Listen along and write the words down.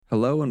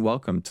Hello and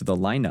welcome to The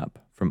Lineup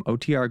from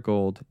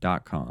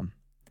OTRGold.com.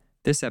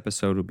 This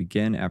episode will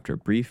begin after a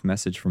brief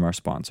message from our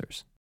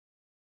sponsors.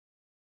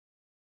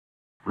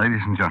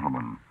 Ladies and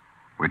gentlemen,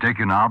 we take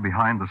you now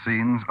behind the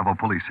scenes of a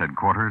police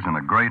headquarters in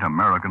a great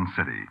American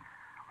city,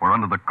 where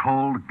under the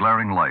cold,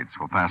 glaring lights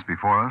will pass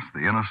before us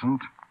the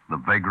innocent,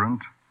 the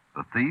vagrant,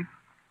 the thief,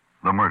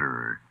 the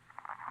murderer.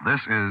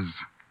 This is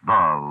The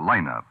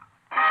Lineup.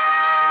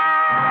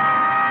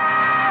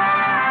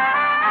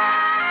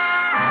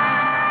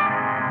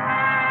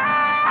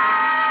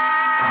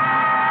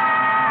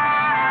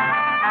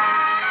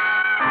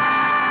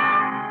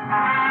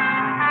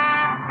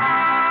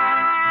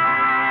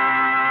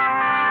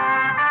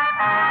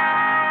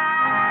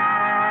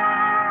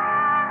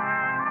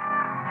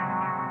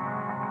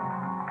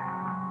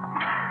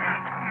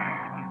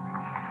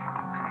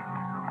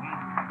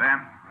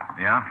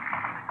 Yeah?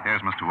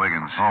 Here's Mr.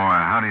 Wiggins. Oh,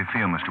 how do you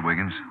feel, Mr.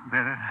 Wiggins?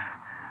 Better.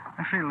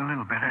 I feel a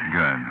little better.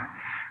 Good.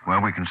 Well,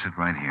 we can sit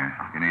right here.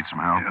 You need some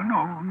help?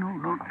 No,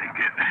 don't take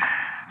it.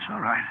 It's all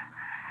right.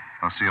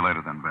 I'll see you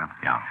later then, Ben.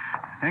 Yeah.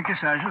 Thank you,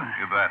 Sergeant.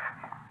 You bet.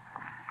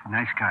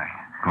 Nice guy.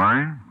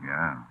 Klein?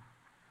 Yeah.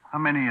 How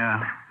many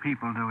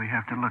people do we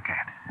have to look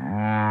at?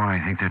 Oh, I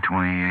think they're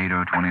 28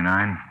 or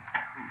 29.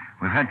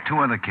 We've had 2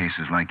 other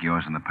cases like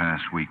yours in the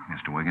past week,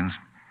 Mr. Wiggins.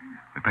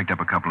 We picked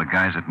up a couple of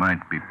guys that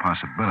might be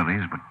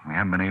possibilities, but we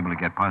haven't been able to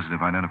get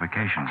positive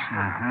identifications.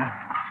 Uh-huh.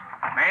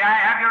 May I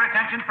have your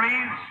attention,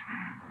 please?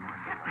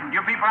 You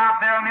people out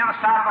there on the other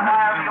side of the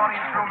wire of the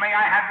audience room, may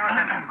I have your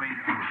attention, please?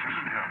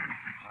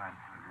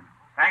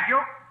 Thank you.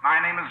 My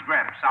name is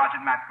Greb,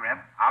 Sergeant Matt Greb.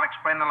 I'll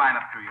explain the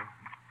lineup to you.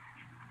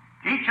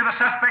 Each of the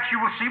suspects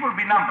you will see will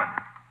be numbered.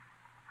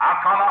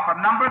 I'll call off a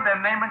number, their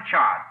name and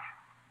charge.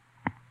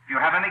 If you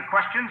have any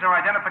questions or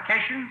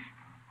identifications,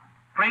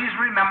 please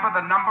remember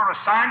the number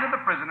assigned to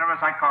the prisoner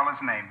as I call his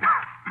name.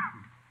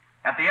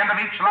 At the end of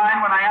each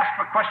line, when I ask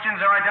for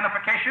questions or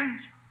identifications,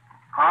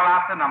 call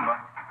out the number.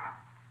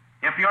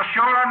 If you're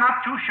sure or not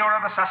too sure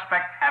of the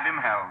suspect, have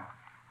him held.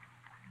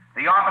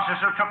 The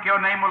officers who took your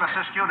name will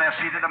assist you. They're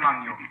seated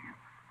among you.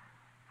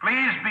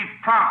 Please be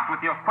prompt with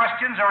your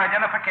questions or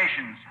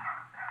identifications.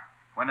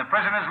 When the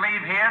prisoners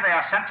leave here, they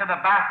are sent to the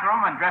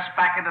bathroom and dressed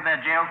back into their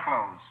jail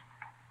clothes.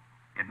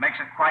 It makes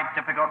it quite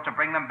difficult to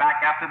bring them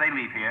back after they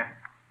leave here.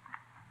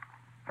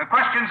 The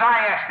questions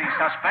I ask these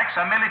suspects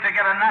are merely to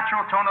get a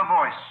natural tone of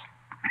voice,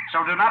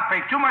 so do not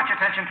pay too much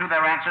attention to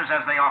their answers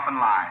as they often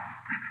lie.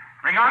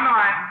 Bring on the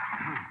line.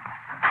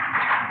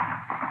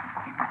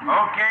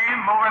 Okay,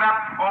 move it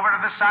up over to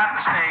this side of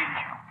the stage.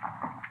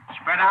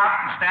 Spread out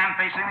and stand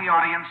facing the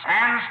audience,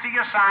 hands to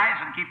your sides,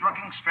 and keep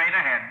looking straight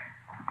ahead.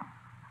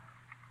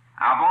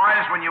 Now,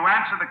 boys, when you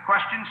answer the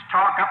questions,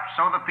 talk up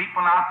so the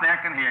people out there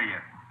can hear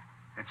you.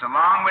 It's a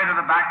long way to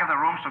the back of the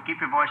room, so keep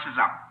your voices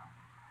up.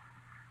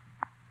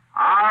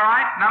 All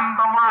right,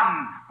 number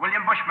 1,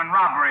 William Bushman,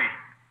 robbery.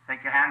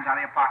 Take your hands out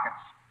of your pockets.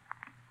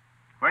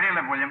 Where do you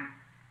live, William?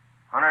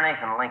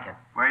 Underneath in Lincoln,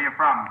 Where are you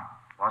from?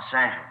 Los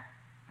Angeles.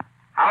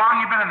 How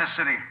long you been in this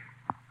city?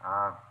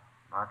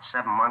 About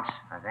 7 months,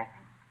 I think.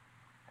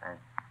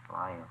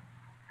 July,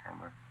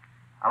 September.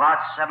 About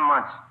 7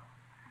 months.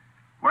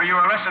 Were you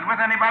arrested with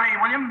anybody,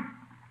 William?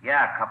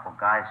 Yeah, a couple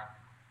guys.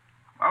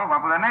 Well, what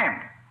were their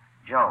names?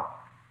 Joe.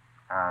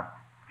 I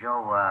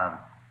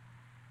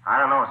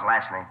don't know his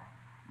last name.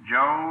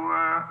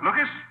 Joe,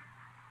 Lucas?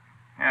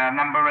 Yeah,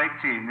 number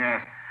 18, yes.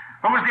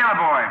 Who was the other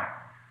boy?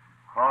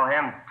 Call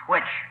him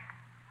Twitch.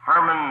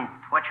 Herman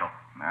Twitchell.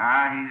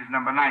 He's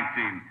number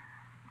 19.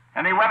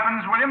 Any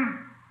weapons,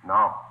 William?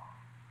 No.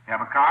 You have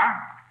a car?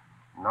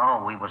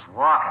 No, we was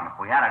walking. If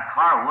we had a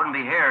car, we wouldn't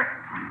be here.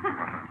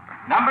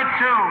 Number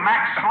 2,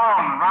 Max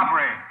Sloan,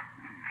 robbery.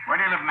 Where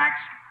do you live, Max?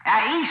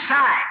 East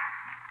side.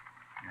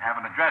 You have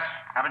an address,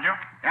 haven't you?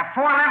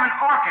 411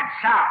 Orchid,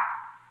 south.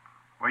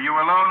 Were you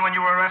alone when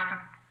you were arrested?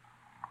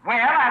 Well,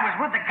 I was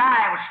with the guy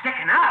I was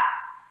sticking up.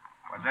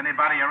 Was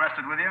anybody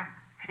arrested with you?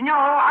 No,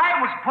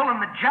 I was pulling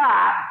the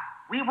job.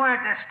 We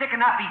weren't sticking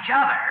up each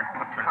other.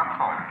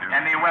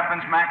 Any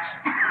weapons, Max?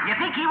 You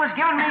think he was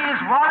giving me his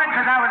warrant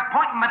because I was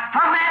pointing my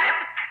thumb at him?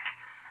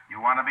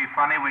 You want to be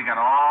funny? We got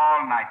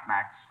all night,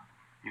 Max.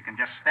 You can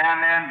just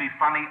stand there and be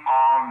funny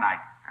all night.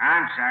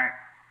 I'm sorry.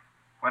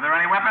 Were there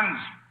any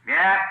weapons?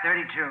 Yeah,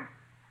 32.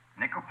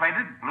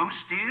 Nickel-plated? Blue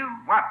steel?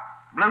 What?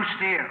 Blue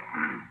steel.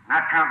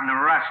 Not counting the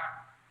rust.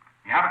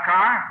 You have a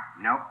car?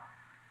 Nope.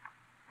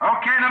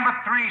 Okay, number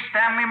 3,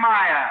 Stanley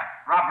Meyer,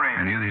 robbery.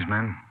 Any of these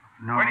men?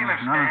 No, Where do you live,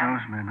 none Stan? of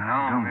those men.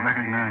 I don't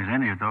recognize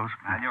any of those.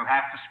 Now, you'll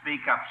have to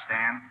speak up,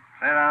 Stan.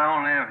 Said I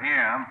don't live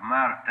here. I'm from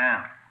out of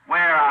town.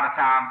 Where out of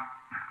town?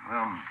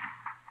 Well,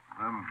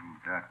 I'm from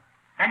Kentucky.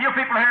 Can you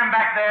people hear him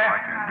back there?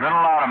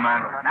 Little louder,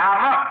 man.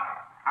 Now, look.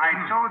 I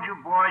told you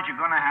boys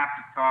you're going to have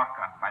to talk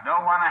up. I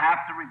don't want to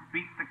have to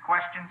repeat the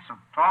question, so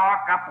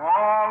talk up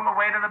all the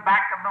way to the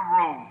back of the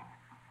room.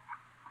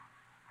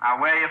 Now,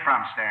 where are you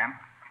from, Stan?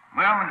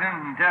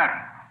 Wilmington,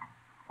 Kentucky.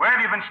 Where have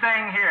you been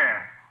staying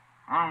here?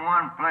 On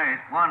one place,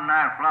 one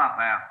night flop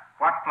house.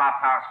 What flop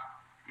house?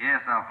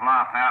 Yes, a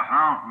flop house. I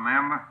don't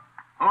remember.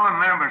 Who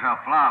remembers a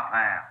flop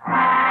house?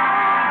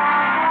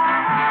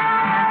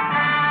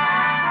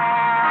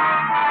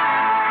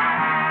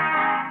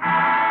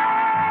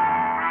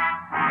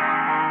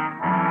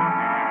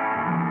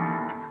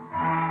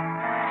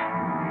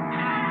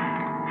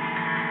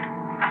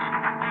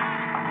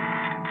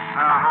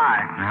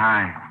 Hi.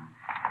 Hi.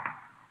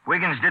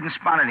 Wiggins didn't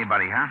spot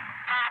anybody, huh?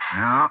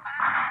 No.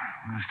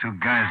 Those two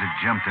guys that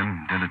jumped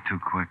him did it too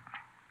quick.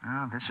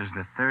 Oh, this is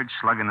the third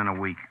slugging in a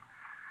week.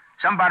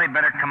 Somebody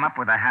better come up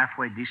with a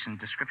halfway decent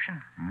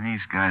description.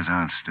 These guys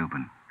aren't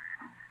stupid.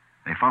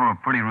 They follow a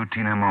pretty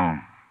routine M.O.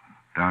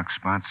 Dark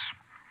spots.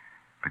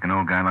 Pick an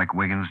old guy like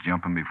Wiggins,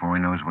 jump him before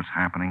he knows what's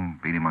happening,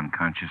 beat him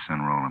unconscious,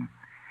 and roll him.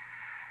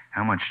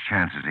 How much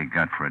chance has he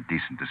got for a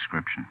decent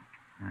description?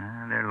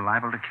 They're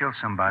liable to kill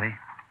somebody.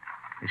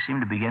 They seem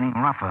to be getting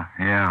rougher.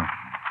 Yeah.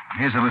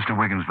 Here's a list of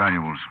Wiggins'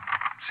 valuables.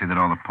 See that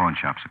all the pawn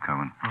shops are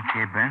covered.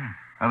 Okay, Ben.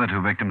 Other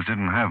two victims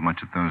didn't have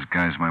much that those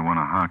guys might want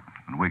to hawk,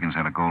 but Wiggins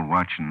had a gold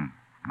watch and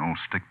an old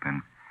stick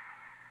pin.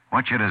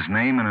 Watch had his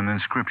name and an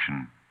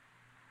inscription.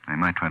 They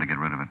might try to get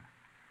rid of it.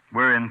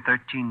 We're in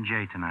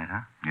 13J tonight,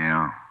 huh?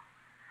 Yeah.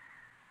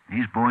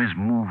 These boys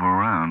move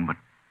around, but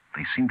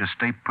they seem to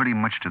stay pretty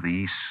much to the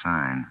east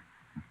side.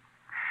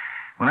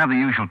 We'll have the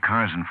usual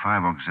cars and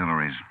 5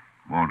 auxiliaries.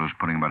 Waldo's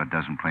putting about a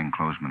dozen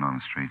plainclothesmen on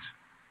the streets.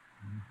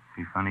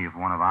 Be funny if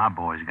one of our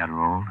boys got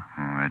rolled.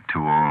 Oh, they're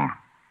too old.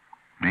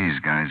 These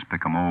guys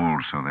pick 'em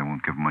old so they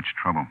won't give 'em much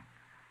trouble.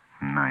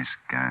 Nice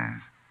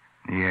guys.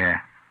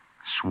 Yeah.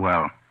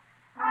 Swell.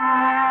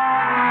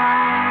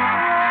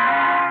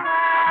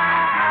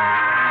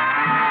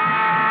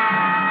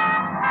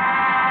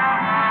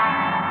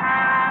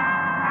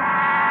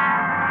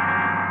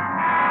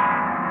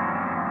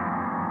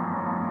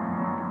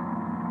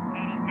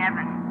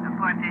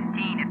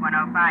 At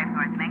 105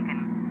 North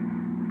Lincoln.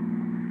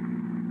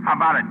 How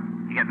about it?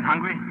 You getting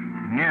hungry?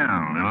 Yeah,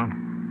 a little.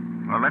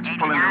 Well, let's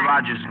pull into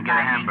Rogers and get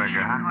a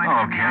hamburger,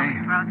 huh? Okay.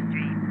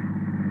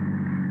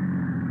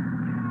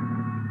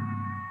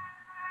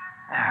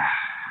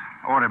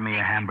 Order me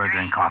a hamburger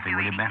and coffee,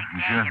 will you, Ben?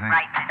 Sure thing.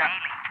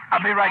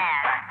 I'll be right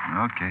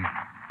back. Okay.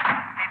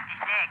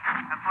 56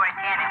 before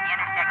 10 at the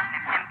intersection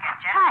of Simcoe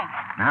and Hi.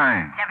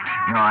 Hi.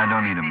 No, I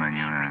don't need a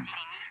menu.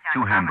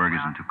 2 hamburgers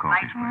and 2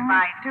 coffees, please.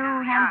 2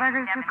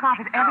 hamburgers, 2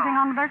 coffees. Everything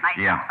on the burger?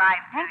 Yeah.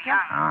 Thank you.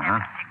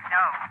 Uh-huh.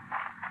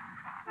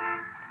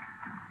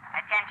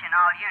 Attention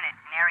all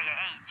units in Area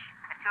H.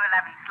 The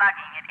 211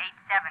 slugging at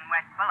 87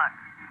 West Bullock.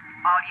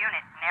 All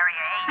units in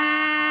Area H.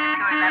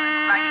 The 211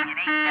 slugging at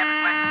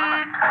 87 West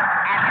Bullock.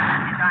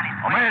 Ambulance is on its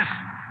way. Oh, miss!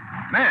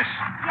 Miss!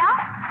 Yeah?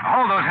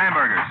 Hold those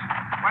hamburgers.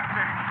 What's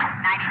it?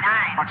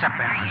 99. What's up,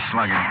 Ben?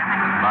 Slugging.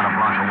 About a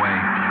block away.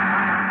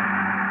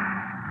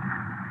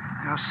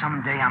 You know,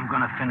 someday I'm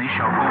going to finish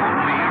a whole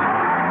meal.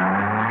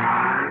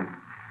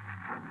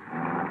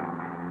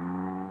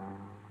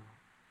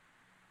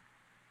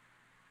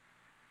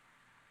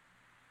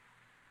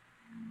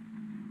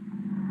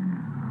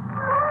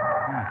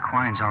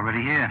 Quine's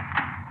already here.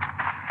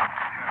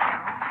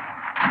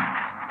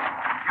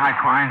 Hi,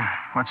 Quine.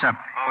 What's up?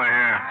 Oh,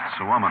 yeah. It's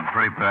a woman.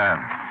 Pretty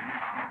bad.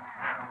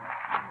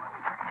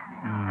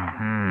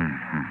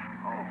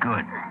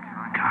 Good.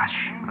 Gosh.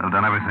 I've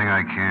done everything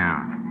I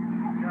can.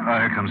 Oh,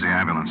 here comes the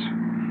ambulance.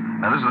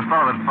 Now, this is the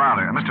fellow that found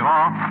her. Mr.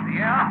 Hall?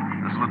 Yeah?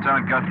 This is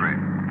Lieutenant Guthrie.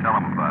 Tell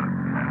him about it.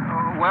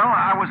 Well,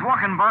 I was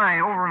walking by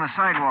over on the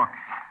sidewalk.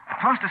 I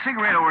tossed a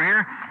cigarette over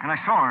here, and I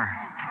saw her.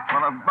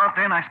 Well, about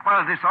then, I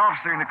spotted this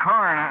officer in the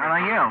car, and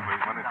I yelled.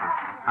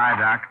 Hi,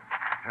 Doc.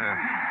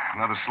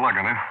 Another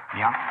slugging, huh?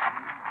 Yeah?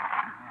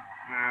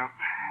 Well,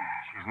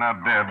 she's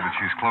not dead, but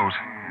she's close.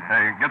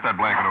 Hey, get that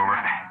blanket over.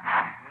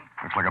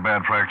 Looks like a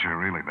bad fracture, a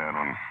really bad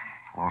one.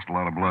 Lost a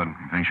lot of blood.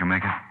 You think she'll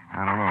make it?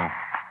 I don't know.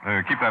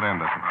 Keep that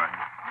end up. Right.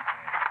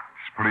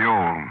 She's pretty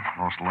old.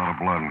 Lost a lot of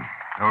blood.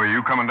 Oh, are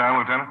you coming down,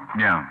 Lieutenant?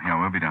 Yeah,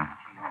 we'll be down.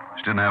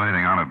 She didn't have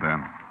anything on her, Ben.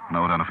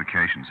 No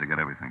identifications. They get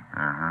everything.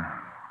 Uh-huh.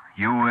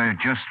 You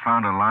just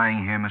found her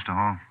lying here, Mr.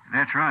 Hall?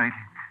 That's right.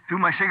 Threw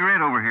my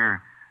cigarette over here.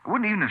 I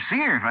wouldn't even have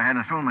seen her if I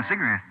hadn't thrown my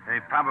cigarette. They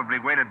probably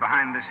waited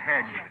behind this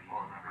hedge.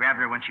 Grabbed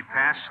her when she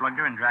passed, slugged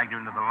her, and dragged her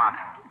into the lot.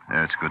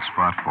 Yeah, it's a good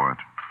spot for it.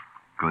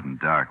 Good and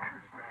dark.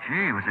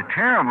 Gee, it was a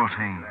terrible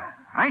thing.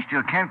 I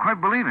still can't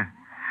quite believe it.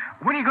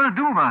 What are you going to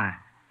do about it?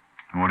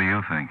 What do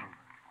you think?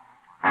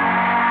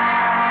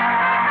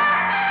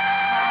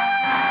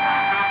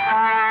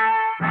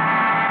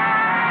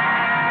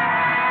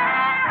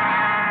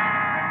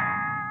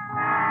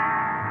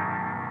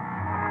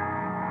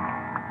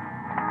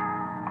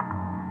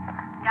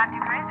 Dr.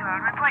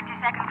 Griswold, report to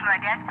second floor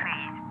desk,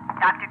 please.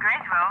 Dr.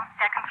 Griswold,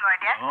 second floor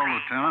desk,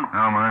 please. Lieutenant.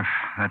 Oh, Murph,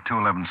 that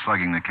 211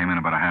 slugging that came in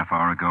about a half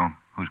hour ago.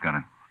 Who's got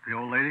it? The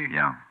old lady?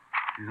 Yeah.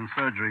 She's in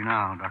surgery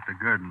now, Dr.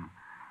 Gurdon.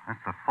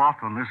 That's the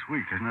 4th one this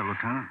week, isn't it,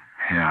 Lieutenant?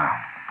 Yeah.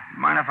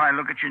 Mind if I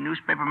look at your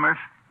newspaper, Murph?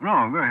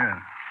 No, go ahead.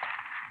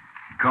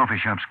 Coffee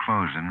shop's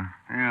closed, isn't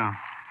it? Yeah.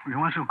 You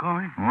want some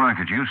coffee? Well, I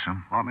could use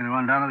some. Want me to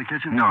run down to the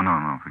kitchen? No,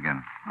 forget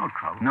it. No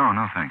trouble. No,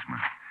 thanks,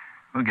 Murph.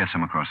 We'll get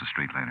some across the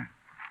street later.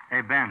 Hey,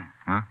 Ben.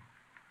 Huh?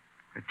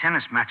 The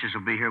tennis matches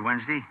will be here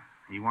Wednesday.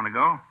 You want to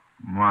go?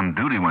 I'm on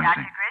duty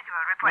Wednesday. Dr.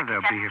 Griswold, Well, report to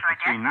they'll be second here floor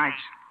for 3 desk,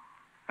 nights.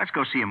 please. Let's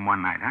go see him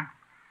one night, huh?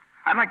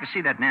 I'd like to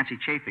see that Nancy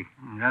Chafee.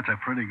 That's a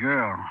pretty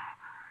girl.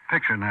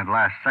 Picture in that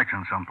last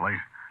section someplace.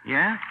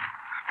 Yeah?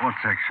 What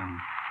section?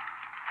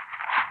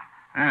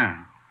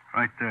 Yeah,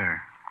 right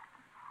there.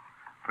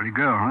 Pretty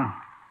girl, huh?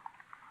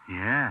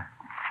 Yeah.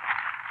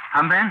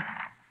 I'm Ben.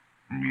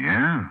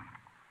 Yeah.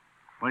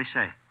 What do you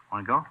say?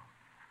 Want to go?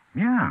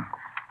 Yeah.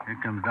 Here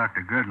comes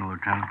Dr. Gurdon,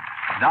 Lieutenant.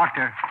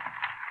 Doctor.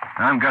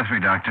 I'm Guthrie,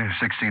 Doctor.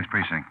 16th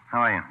Precinct.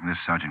 How are you? This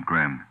is Sergeant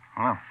Graham.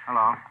 Hello.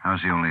 Hello.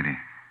 How's the old lady?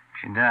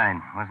 She died.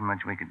 Wasn't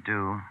much we could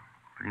do.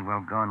 Pretty well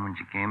gone when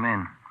she came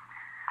in.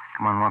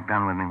 Come on, walk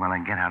down with me while I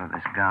get out of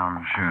this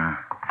gown. Sure.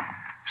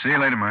 See you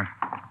later, Murph.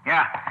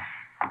 Yeah.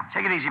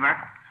 Take it easy, Bert.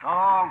 So,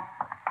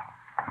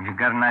 have you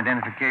got an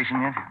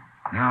identification yet?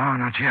 No,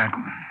 not yet.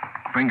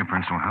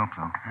 Fingerprints will help,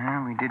 though.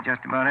 Well, we did just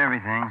about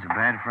everything. It's a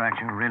bad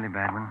fracture, a really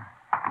bad one.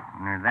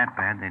 When they're that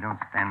bad, they don't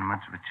stand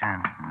much of a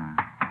chance.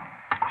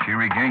 She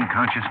regained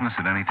consciousness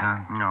at any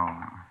time? No.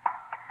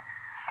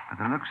 But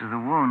the looks of the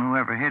wound,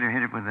 whoever hit her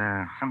with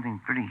something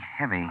pretty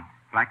heavy.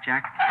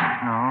 Blackjack?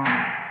 No.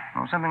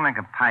 No, something like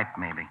a pipe,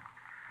 maybe.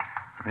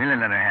 Really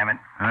let her have it.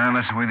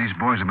 That's the way these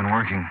boys have been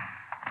working.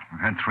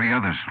 We've had 3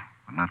 others,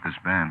 but not this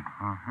bad.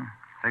 Uh-huh.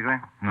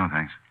 Cigarette? No,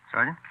 thanks.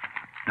 Sergeant?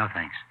 No,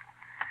 thanks.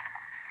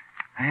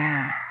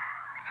 Yeah.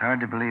 It's hard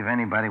to believe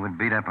anybody would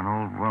beat up an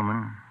old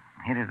woman.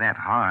 Hit her that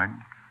hard.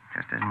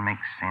 Just doesn't make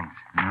sense.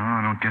 No,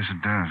 I don't guess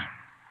it does.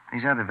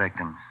 These other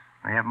victims,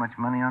 they have much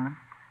money on them?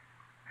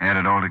 Add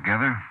it all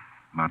together,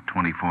 about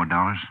 $24.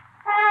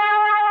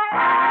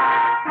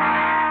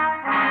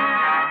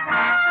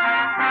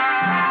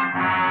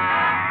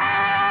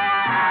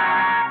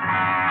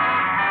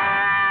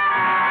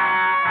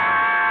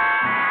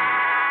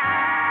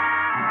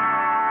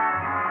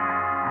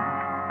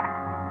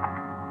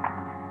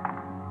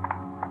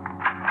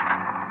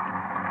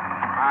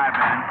 Hi,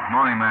 Ben.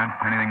 Morning, Matt.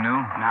 Anything new?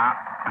 No,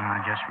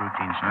 just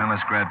routine stuff. Well,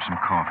 let's grab some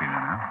coffee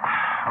then, huh?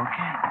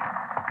 Okay.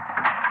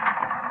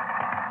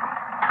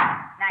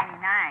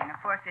 99,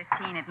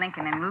 415 at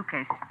Lincoln and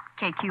Lucas.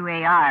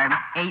 KQAR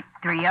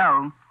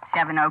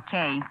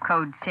 83070K,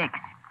 code 6.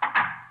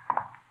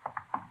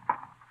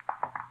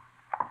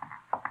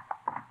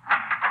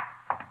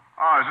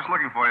 Oh, I was just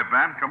looking for you,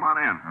 Ben. Come on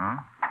in. Huh?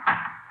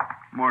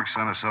 Morgue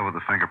sent us over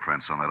the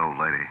fingerprints on that old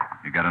lady.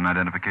 You got an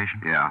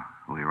identification? Yeah.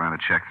 We ran a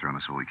check through, and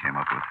that's what we came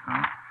up with.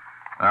 Huh?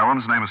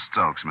 Woman's name is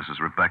Stokes. Mrs.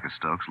 Rebecca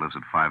Stokes lives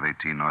at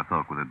 518 North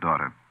Oak with her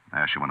daughter.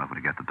 Asher went over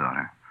to get the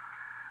daughter.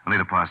 We'll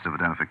need a positive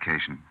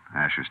identification.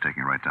 Asher's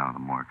taking her right down to the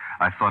morgue.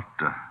 I thought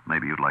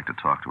maybe you'd like to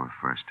talk to her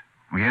first.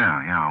 Well, yeah,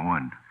 I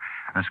would.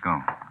 Let's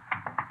go.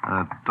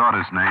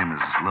 Daughter's name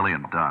is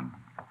Lillian Dunn.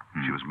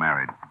 She was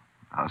married.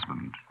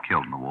 Husband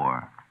killed in the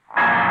war.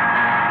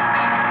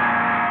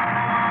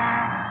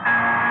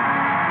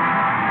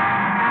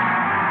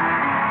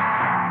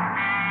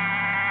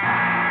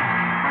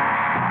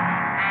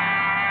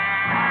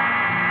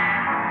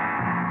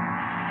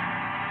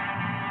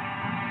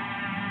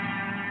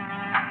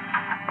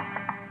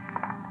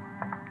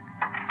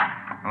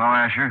 Hello,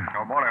 Asher.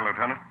 Oh, morning,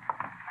 Lieutenant.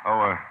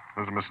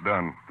 This is Miss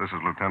Dunn. This is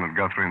Lieutenant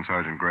Guthrie and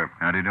Sergeant Greb.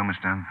 How do you do, Miss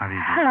Dunn? How do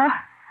you do? Hello.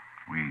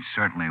 We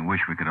certainly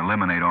wish we could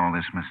eliminate all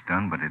this, Miss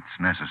Dunn, but it's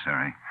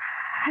necessary.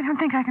 I don't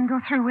think I can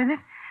go through with it.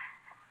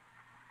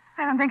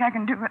 I don't think I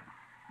can do it.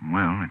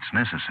 Well, it's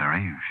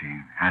necessary.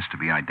 She has to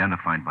be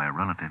identified by a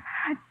relative.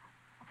 I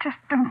just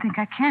don't think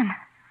I can.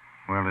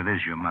 Well, it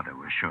is your mother.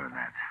 We're sure of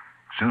that.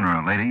 Sooner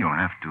or later, you'll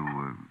have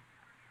to,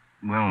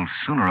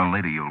 sooner or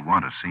later, you'll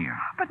want to see her.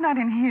 But not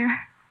in here.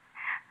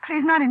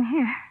 Please, not in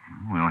here.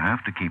 We'll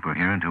have to keep her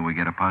here until we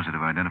get a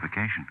positive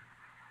identification.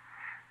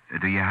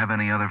 Do you have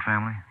any other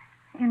family?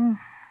 In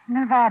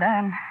Nevada,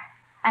 an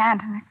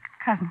aunt and a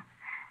cousin.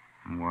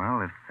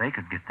 Well, if they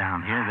could get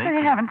down here, They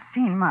could... haven't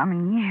seen Mom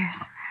in years.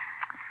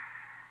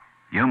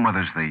 Your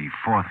mother's the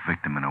 4th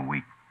victim in a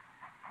week.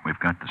 We've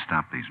got to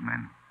stop these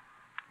men.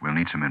 We'll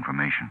need some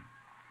information.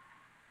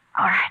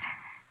 All right.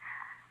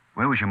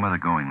 Where was your mother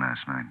going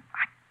last night?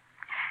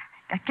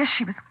 I guess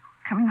she was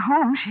coming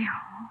home. She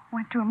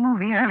went to a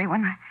movie early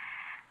when I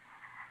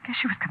guess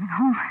she was coming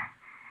home.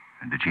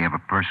 And did she have a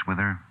purse with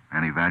her?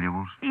 Any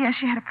valuables? Yes,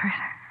 she had a purse.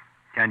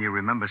 Can you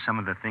remember some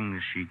of the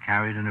things she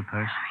carried in her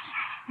purse?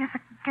 Yes, I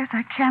guess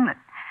I can.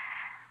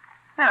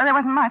 No, there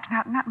wasn't much.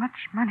 Not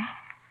much money.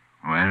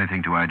 Or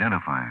anything to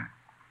identify her?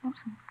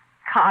 Some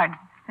cards,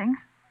 things.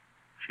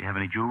 She have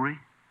any jewelry?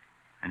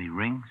 Any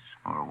rings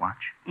or a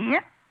watch?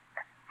 Yep.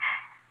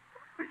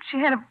 She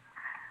had a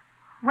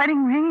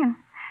wedding ring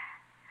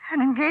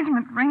and an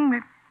engagement ring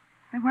that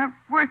they weren't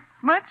worth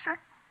much.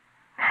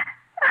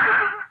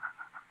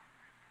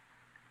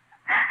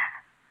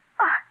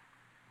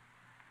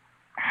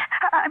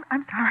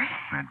 I'm sorry.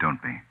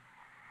 Don't be.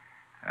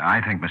 I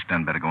think Miss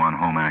Dunn better go on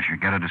home, Asher.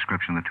 Get a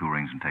description of the 2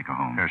 rings and take her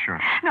home. Yeah, sure.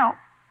 No,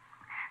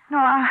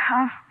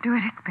 I'll do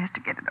it. It's best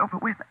to get it over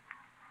with.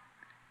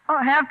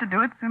 I'll have to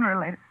do it sooner or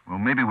later. Well,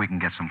 maybe we can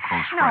get some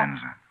close No.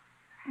 friends.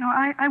 No,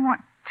 I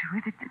want to.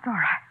 It's all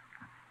right.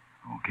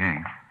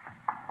 Okay.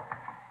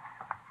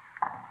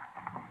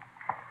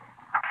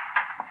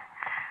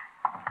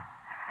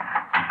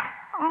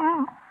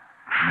 Oh,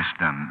 Miss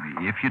Dunn,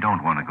 if you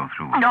don't want to go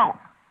through with it... no.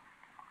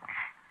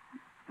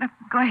 No,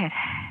 go ahead.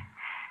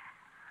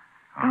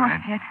 All Go right.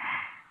 ahead.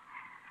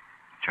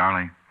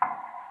 Charlie.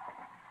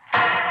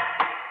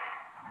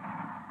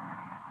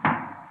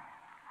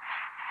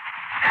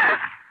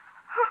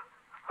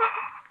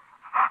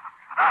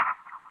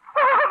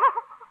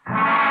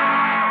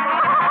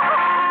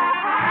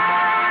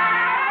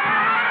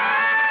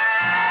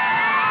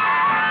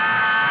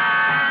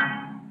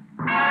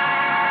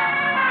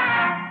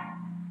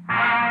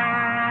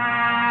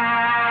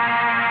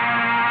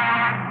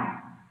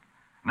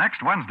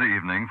 Next Wednesday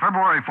evening,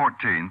 February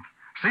 14th,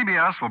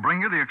 CBS will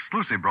bring you the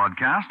exclusive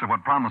broadcast of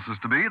what promises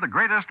to be the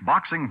greatest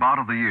boxing bout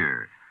of the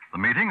year, the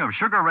meeting of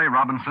Sugar Ray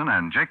Robinson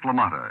and Jake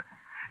LaMotta.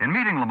 In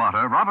meeting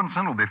LaMotta,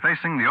 Robinson will be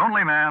facing the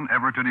only man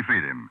ever to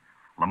defeat him.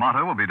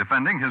 LaMotta will be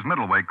defending his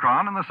middleweight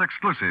crown in this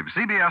exclusive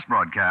CBS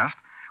broadcast,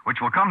 which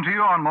will come to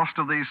you on most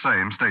of these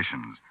same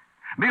stations.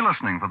 Be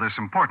listening for this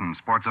important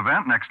sports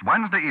event next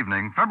Wednesday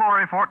evening,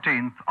 February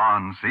 14th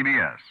on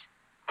CBS.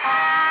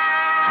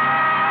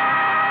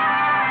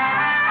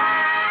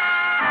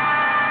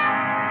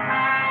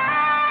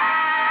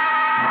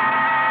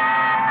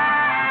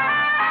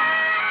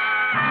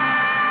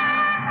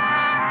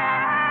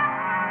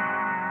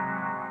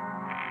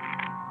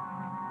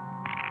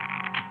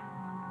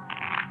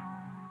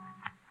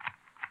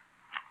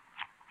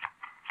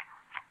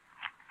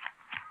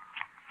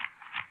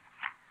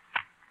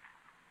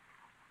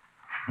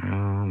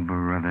 Oh,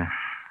 brother.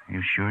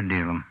 You sure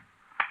deal 'em.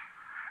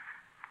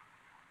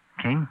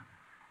 King?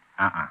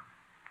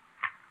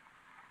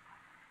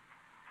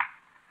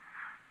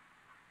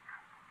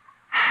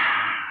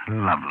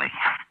 Lovely.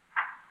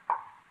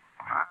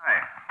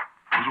 Hi.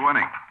 Who's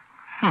winning?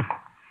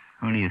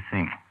 Who do you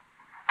think?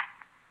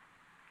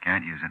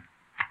 Can't use it.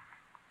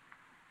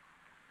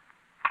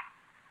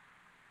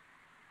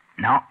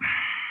 No.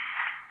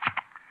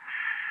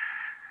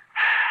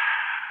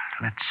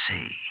 Let's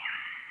see.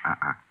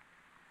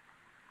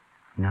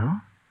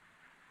 No?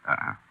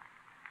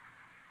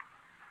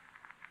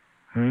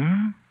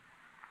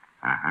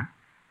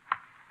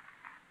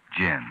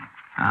 Jen.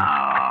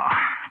 Oh,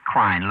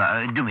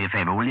 Quine, do me a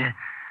favor, will you?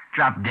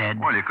 Drop dead.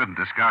 Well, you couldn't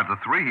discard the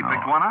three. He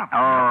picked one up. Oh.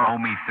 You owe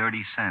me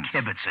 30 cents.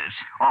 Kibitzers.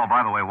 Oh,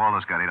 by the way,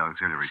 Walter's got 8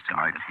 auxiliaries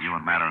tonight. You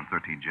and Matt are in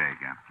 13J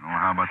again. Well,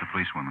 how about the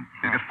policewomen?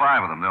 He's got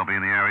 5 of them. They'll be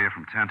in the area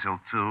from 10 till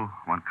 2.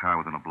 One car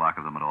within a block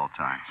of them at all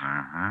times.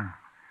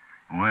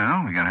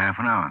 Well, we got half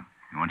an hour.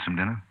 You want some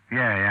dinner?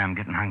 Yeah, I'm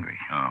getting hungry.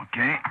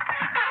 Okay.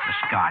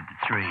 Discard the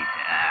 3.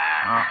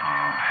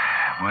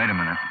 Wait a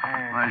minute.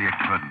 Well, you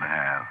couldn't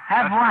have.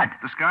 Have what?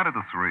 Discarded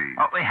the 3.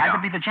 Oh, it had to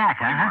be the jack,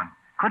 huh?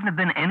 Couldn't have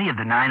been any of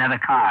the 9 other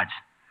cards.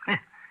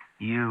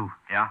 You.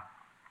 Yeah?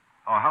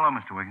 Oh, hello,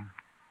 Mr. Wiggins.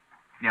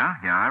 Yeah,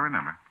 I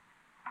remember.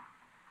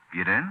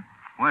 You did?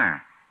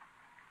 Where?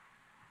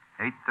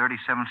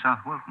 837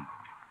 South Wilton.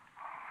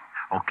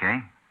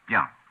 Okay.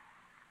 Yeah,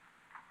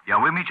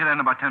 we'll meet you there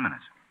in about 10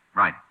 minutes.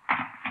 Right.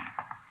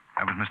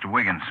 That was Mr.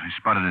 Wiggins. We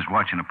spotted his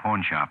watch in a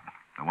pawn shop.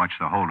 The watch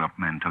the hold-up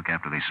men took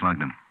after they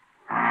slugged him.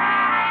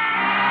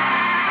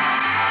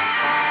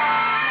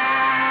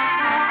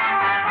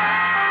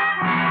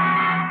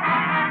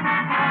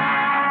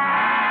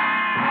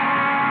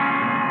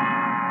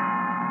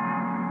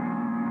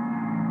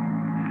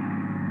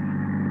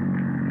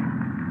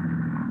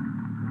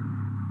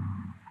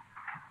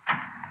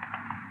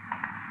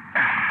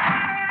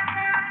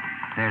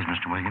 There's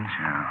Mr. Wiggins.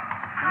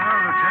 Hello,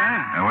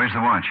 Lieutenant. Where's the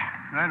watch?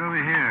 Right over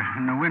here,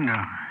 in the window.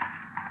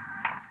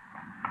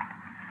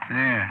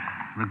 There,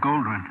 the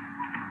gold one.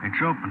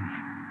 It's open.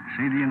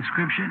 See the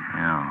inscription?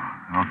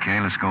 Yeah. Okay,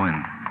 let's go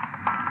in.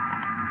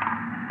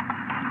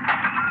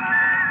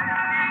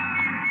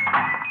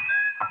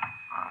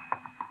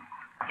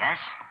 Yes?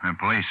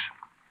 Police.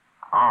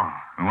 Oh.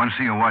 We want to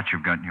see a watch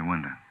you've got in your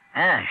window.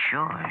 Yeah,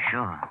 sure.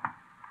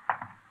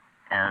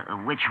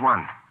 Which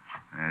one?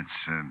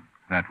 It's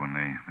that one,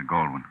 the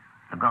gold one.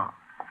 The gold.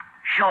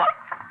 Sure.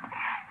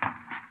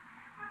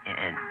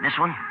 This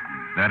one?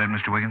 That it,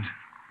 Mr. Wiggins?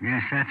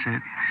 Yes, that's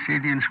it. See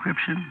the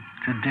inscription?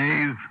 To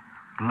Dave,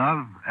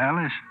 love,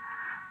 Alice.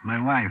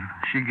 My wife.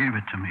 She gave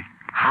it to me.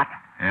 Hot?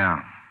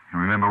 Yeah. You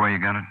remember where you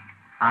got it?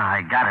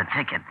 I got a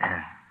ticket.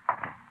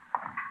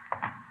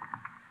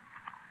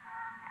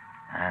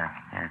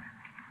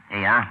 Here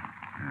you are.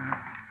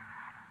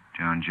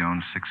 John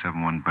Jones,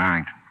 671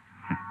 Barrington.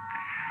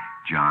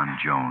 John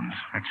Jones.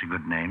 That's a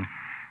good name.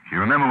 You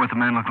remember what the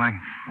man looked like?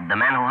 The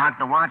man who hocked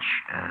the watch?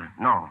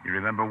 No. You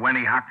remember when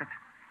he hocked it?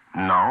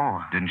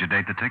 No. Didn't you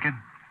date the ticket?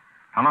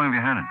 How long have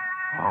you had it?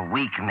 A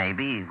week,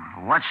 maybe.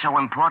 What's so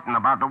important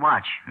about the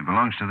watch? It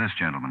belongs to this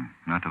gentleman,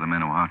 not to the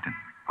men who hocked it.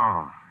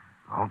 Oh,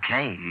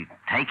 okay.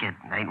 Take it.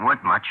 Ain't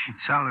worth much.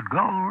 It's solid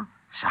gold.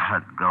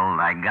 Solid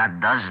gold. I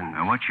got dozens.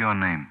 Now, what's your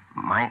name?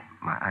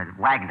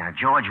 Wagner.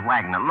 George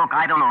Wagner. Look,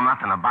 I don't know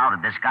nothing about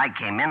it. This guy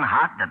came in,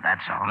 hocked it,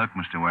 that's all. Look,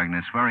 Mr. Wagner,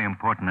 it's very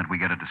important that we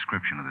get a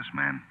description of this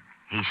man.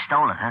 He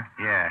stole it, huh?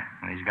 Yeah,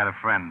 and he's got a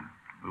friend.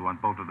 We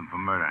want both of them for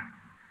murder.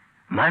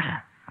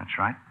 Murder? That's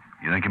right.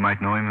 You think you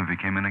might know him if he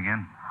came in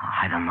again?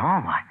 I don't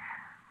know.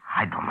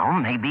 I don't know.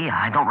 Maybe.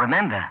 I don't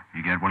remember.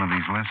 You get one of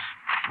these lists?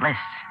 Lists?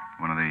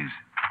 One of these.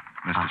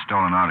 List of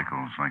stolen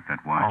articles, like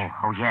that watch.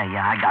 Oh, yeah,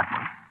 I got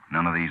one.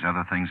 None of these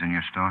other things in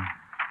your store?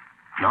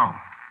 No.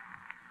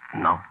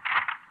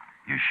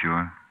 You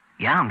sure?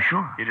 Yeah, I'm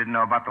sure. You didn't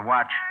know about the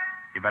watch.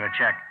 You better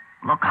check.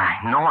 Look, I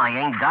know I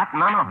ain't got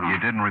none of them. You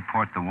didn't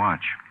report the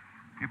watch.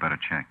 You better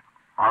check.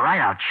 All right,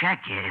 I'll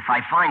check. If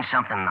I find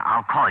something,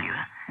 I'll call you.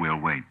 We'll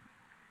wait.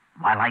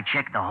 While I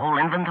check the whole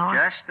inventory?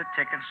 Just the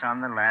tickets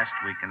on the last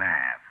week and a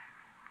half.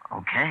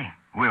 Okay.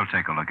 We'll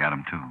take a look at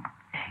them, too.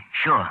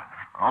 Sure.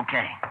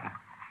 Okay.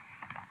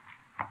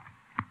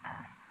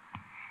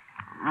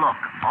 Look,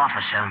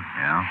 officer.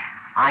 Yeah?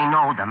 I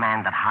know the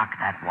man that hocked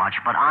that watch,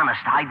 but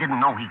honest, I didn't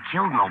know he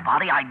killed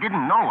nobody. I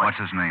didn't know it. What's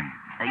his name?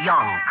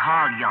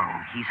 Carl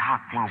Young. He's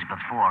hocked things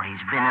before.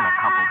 He's been in a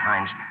couple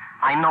times.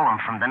 I know him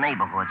from the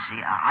neighborhood. See,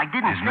 I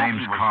didn't His think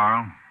name's he was...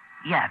 Carl?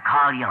 Yeah,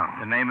 Carl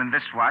Young. The name of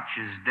this watch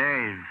is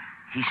Dave.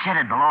 He said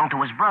it belonged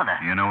to his brother.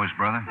 You know his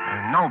brother?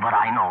 No, but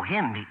I know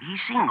him. He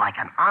seemed like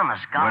an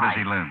honest guy. Where does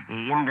he live?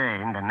 In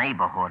the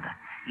neighborhood.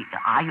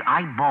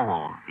 I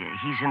bowl.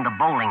 He's in the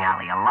bowling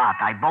alley a lot.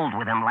 I bowled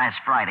with him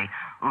last Friday.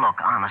 Look,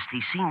 honest,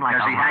 he seemed like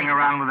Does he hang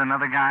around with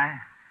another guy?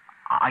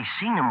 I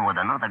seen him with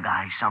another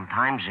guy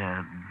sometimes,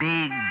 a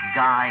big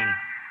guy.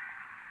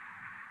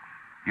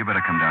 You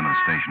better come down to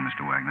the station,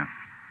 Mr. Wagner.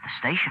 The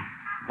station?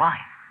 Why?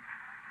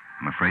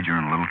 I'm afraid you're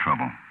in a little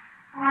trouble.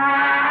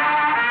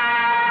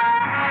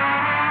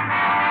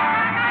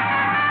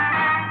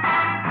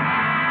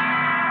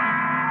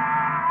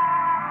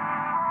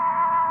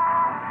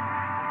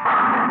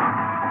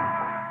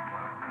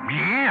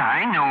 Yeah,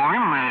 I know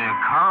him.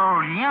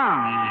 Carl Young.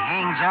 He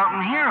hangs out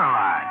in here a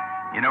lot.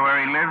 You know where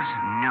he lives?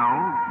 No.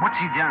 What's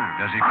he done?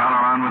 Does he pal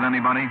around with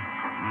anybody?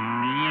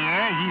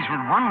 Yeah, he's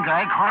with one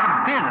guy quite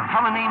a bit. A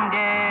fella named,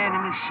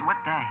 let me see,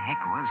 what the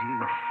heck was he?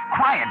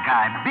 Quiet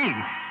guy, big.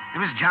 There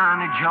was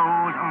John or Joe.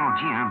 Oh,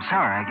 gee, I'm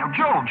sorry.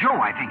 Joe,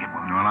 I think it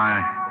was. Well, I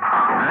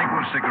think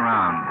we'll stick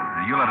around.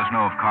 You let us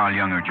know if Carl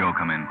Young or Joe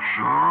come in.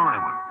 Sure, I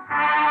will.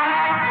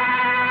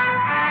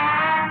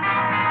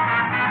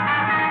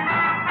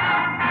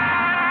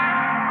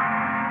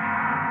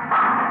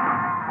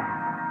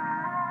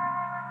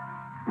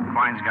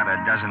 Quine's got a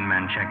dozen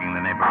men checking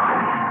the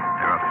neighborhood.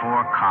 There are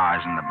 4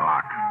 cars in the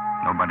block.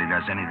 Nobody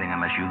does anything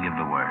unless you give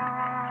the word.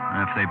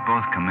 If they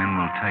both come in,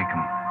 we'll take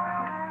them.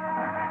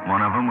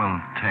 One of them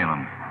will tail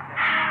him.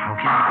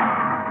 Okay.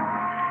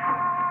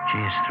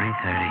 Gee, it's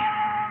 3:30.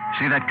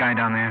 See that guy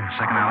down there,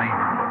 second alley?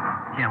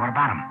 Yeah, what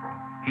about him?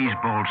 He's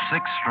bowled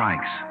 6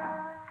 strikes.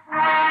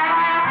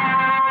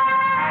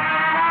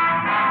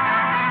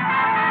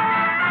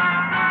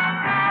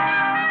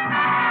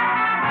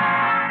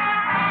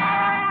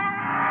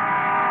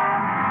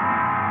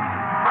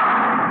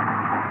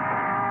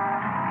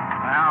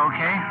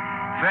 Okay.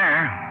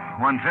 Fair.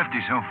 150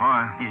 so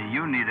far. Yeah,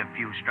 you need a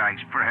few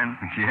strikes, friend.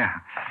 Yeah.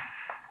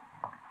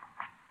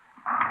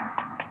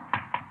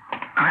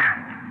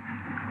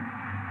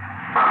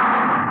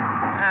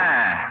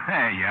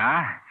 There you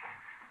are.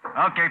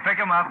 Okay, pick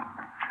him up.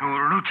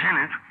 Oh,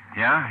 Lieutenant.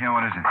 Yeah? Yeah,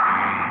 what is it?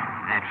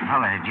 That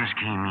fella just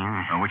came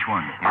in. Which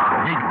one? The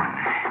big one.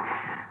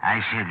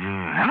 I said,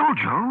 hello,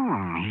 Joe.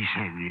 And he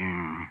said,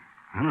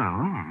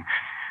 hello.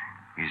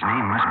 His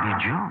name must be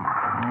Joe.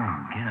 Oh,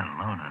 get a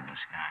load of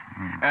this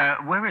guy.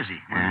 Where is he?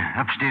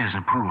 Upstairs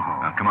in the pool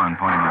hall. Come on,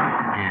 point him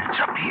out. Yeah, it's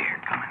up here.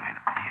 Coming right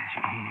up there.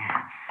 See?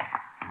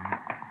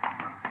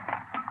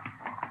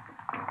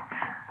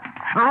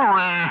 Oh,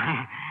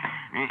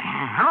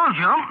 hello,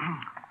 Joe.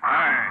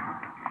 Hi.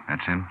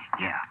 That's him?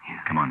 Yeah.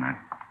 Come on, Matt.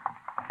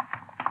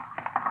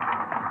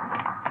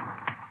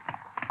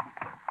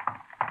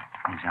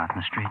 He's out in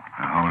the street.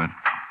 Hold it.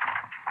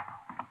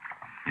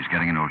 He's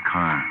getting into a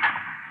car.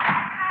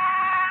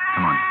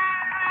 Come on.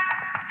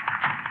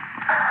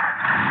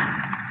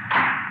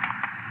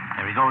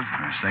 There he goes.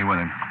 Stay with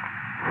him.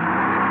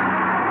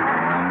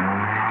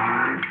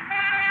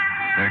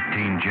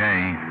 13J,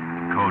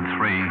 code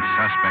 3,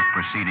 suspect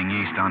proceeding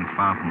east on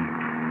Fountain.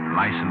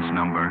 License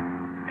number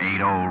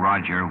 80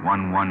 Roger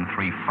 1135.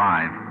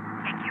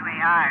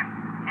 KQAR.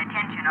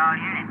 Attention all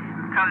units.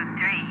 Code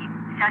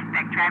 3.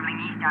 Suspect traveling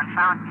east on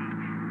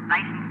Fountain.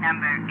 License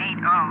number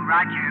 80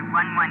 Roger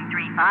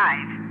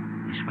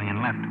 1135. He's swinging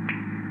left.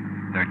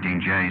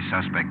 13J,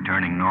 suspect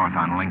turning north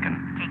on Lincoln.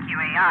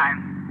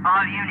 KQAR.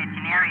 All units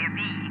in Area B.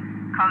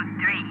 Code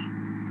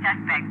 3.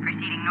 Suspect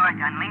proceeding north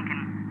on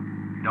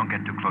Lincoln. Don't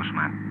get too close,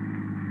 Matt.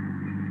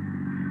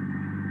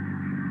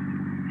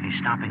 He's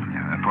stopping.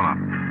 Yeah, pull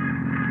up.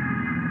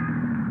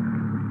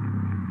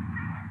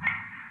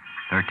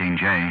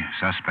 13J,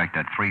 suspect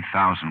at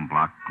 3000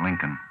 block,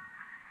 Lincoln.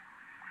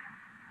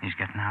 He's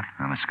getting out.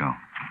 Now, let's go.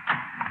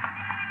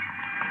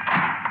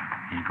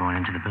 He's going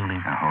into the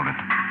building. Now, hold it.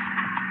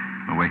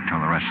 We'll wait till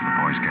the rest of the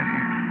boys get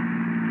here.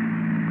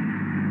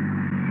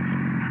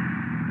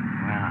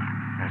 Well,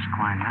 there's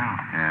Quine now.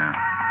 Yeah.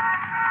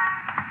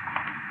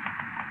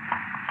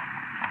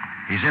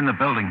 He's in the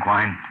building,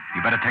 Quine.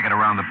 You better take it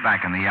around the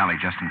back in the alley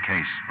just in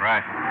case.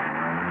 Right.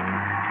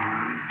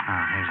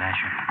 Oh, here's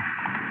Asher.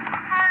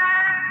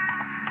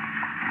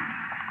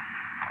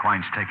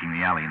 Quine's taking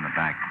the alley in the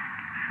back.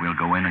 We'll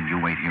go in and you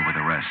wait here with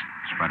the rest.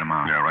 Spread them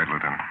out. Yeah, right,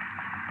 Lieutenant.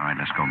 All right,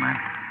 let's go, man.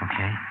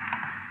 Okay.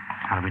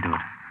 How do we do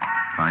it?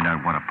 Find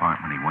out what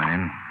apartment he went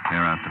in,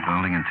 clear out the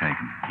building, and take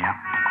him. Yeah.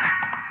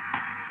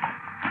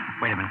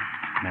 Wait a minute.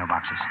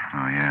 Mailboxes.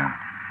 Oh, yeah.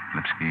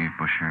 Lipsky,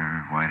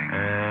 Busher, Whiting.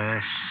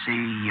 C.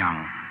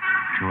 Young.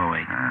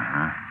 208.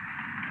 Uh-huh.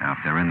 Now, if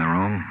they're in the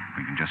room,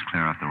 we can just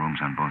clear out the rooms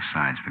on both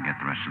sides. Forget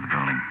the rest of the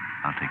building.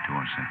 I'll take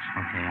 206.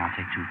 Okay, I'll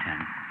take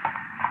 210.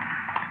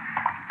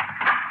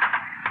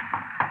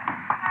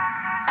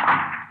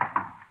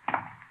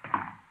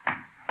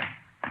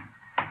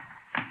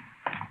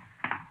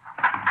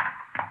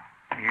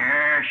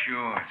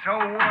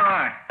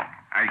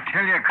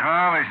 you,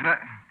 Carl. It's not...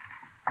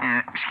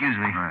 excuse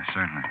me.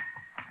 Certainly.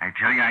 I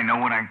tell you, I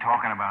know what I'm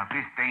talking about.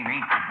 This thing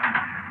ain't...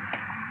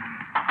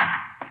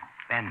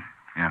 Ben.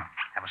 Yeah?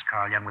 That was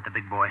Carl Young with the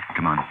big boy.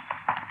 Come on.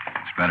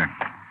 It's better.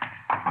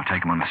 We'll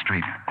take him on the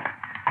street.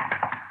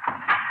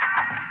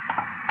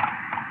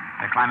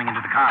 They're climbing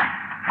into the car.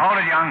 Hold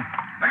it, Young.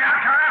 Look out,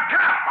 Carl!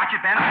 Carl! Watch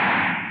it, Ben.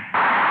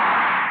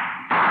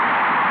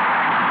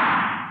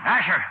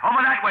 Asher,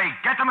 over that way.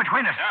 Get them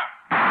between us. Yeah.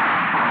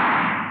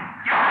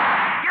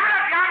 Give it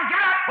up, Young! Give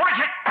it up! Watch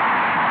it.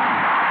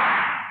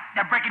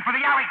 They're breaking for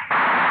the alley.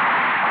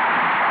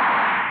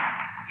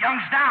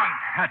 Young's down.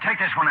 Take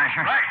this one,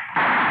 Asher. Right.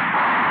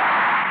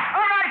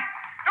 All right.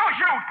 Don't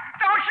shoot.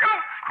 Don't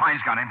shoot.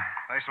 Quine's got him.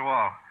 Face the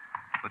wall.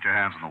 Put your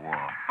hands on the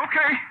wall.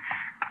 Okay.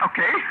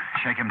 Okay.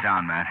 Shake him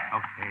down, Matt.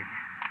 Okay.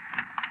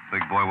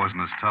 Big boy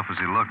wasn't as tough as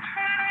he looked.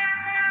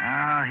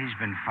 Oh, he's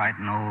been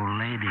fighting old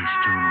ladies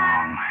too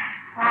long.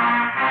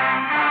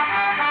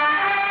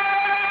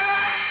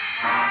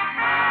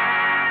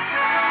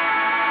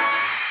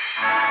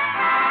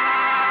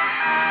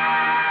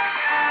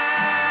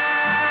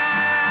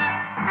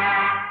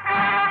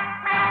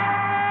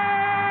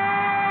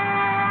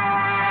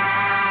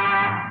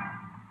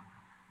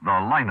 The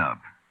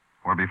lineup,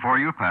 where before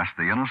you pass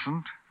the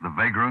innocent, the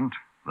vagrant,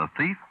 the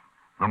thief,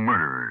 the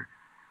murderer.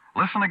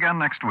 Listen again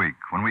next week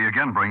when we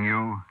again bring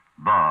you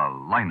the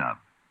lineup.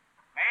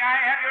 May I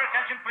have your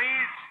attention,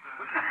 please?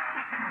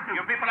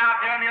 You people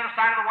out there on the other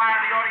side of the wire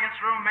in the audience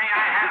room, may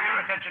I have your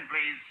attention,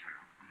 please?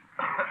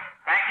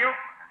 Thank you.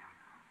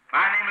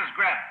 My name is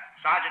Greb,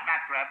 Sergeant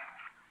Matt Greb.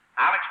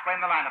 I'll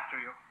explain the lineup to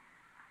you.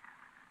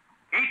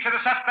 Each of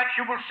the suspects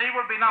you will see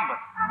will be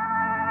numbered.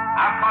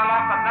 I'll call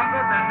off the number,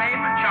 their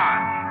name, and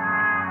charge.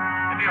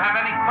 If you have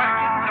any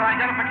questions or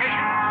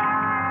identifications,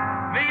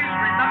 please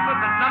remember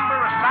the number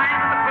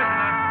assigned to the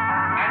prisoner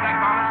as I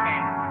call his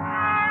name.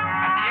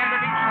 At the end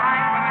of each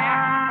line, when I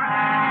ask the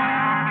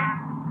question...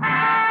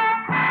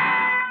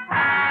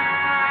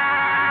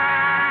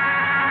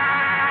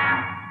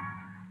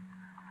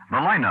 The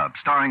lineup,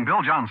 starring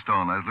Bill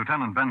Johnstone as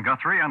Lieutenant Ben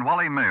Guthrie and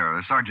Wally Mayer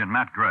as Sergeant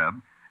Matt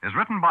Greb, is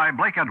written by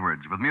Blake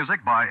Edwards with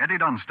music by Eddie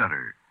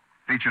Dunstetter.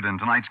 Featured in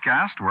tonight's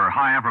cast were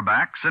High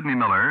Everback, Sidney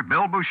Miller,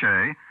 Bill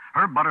Boucher,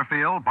 Herb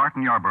Butterfield,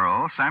 Barton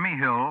Yarborough, Sammy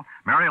Hill,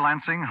 Mary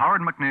Lansing,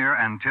 Howard McNear,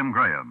 and Tim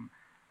Graham.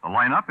 The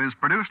lineup is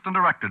produced and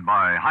directed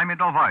by Jaime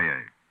Del Valle.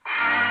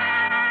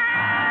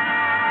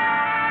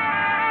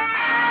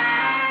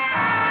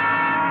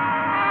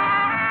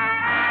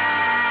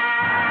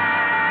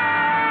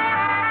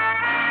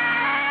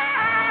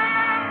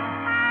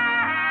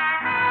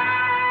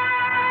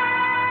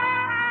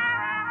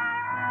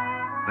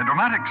 The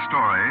dramatic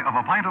story of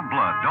a pint of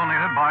blood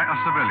donated by a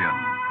civilian,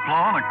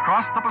 flown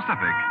across the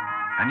Pacific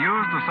and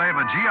used to save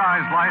a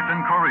GI's life in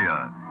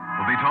Korea,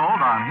 will be told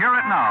on Hear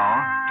It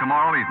Now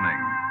tomorrow evening.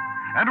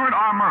 Edward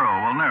R.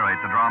 Murrow will narrate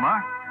the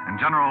drama,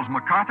 and Generals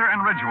MacArthur and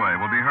Ridgway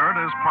will be heard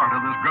as part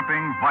of this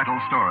gripping, vital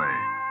story.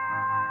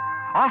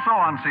 Also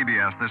on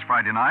CBS this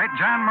Friday night,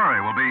 Jan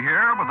Murray will be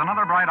here with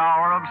another bright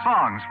hour of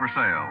songs for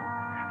sale.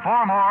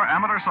 4 more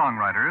amateur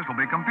songwriters will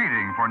be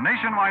competing for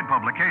nationwide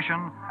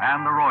publication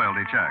and the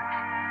royalty checks.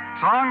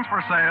 Songs for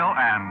Sale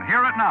and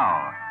Hear It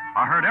Now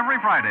are heard every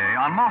Friday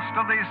on most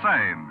of these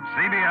same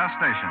CBS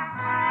stations.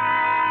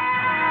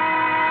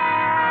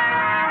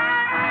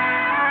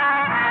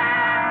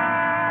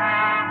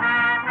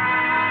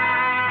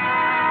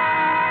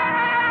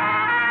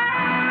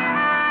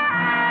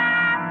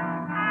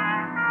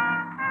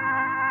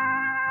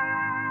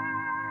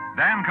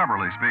 Dan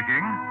Cumberly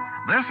speaking.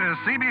 This is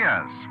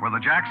CBS, where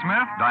the Jack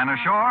Smith, Dinah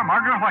Shore,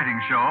 Margaret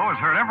Whiting show is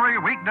heard every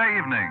weekday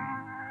evening.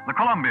 The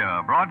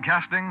Columbia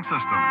Broadcasting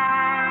System.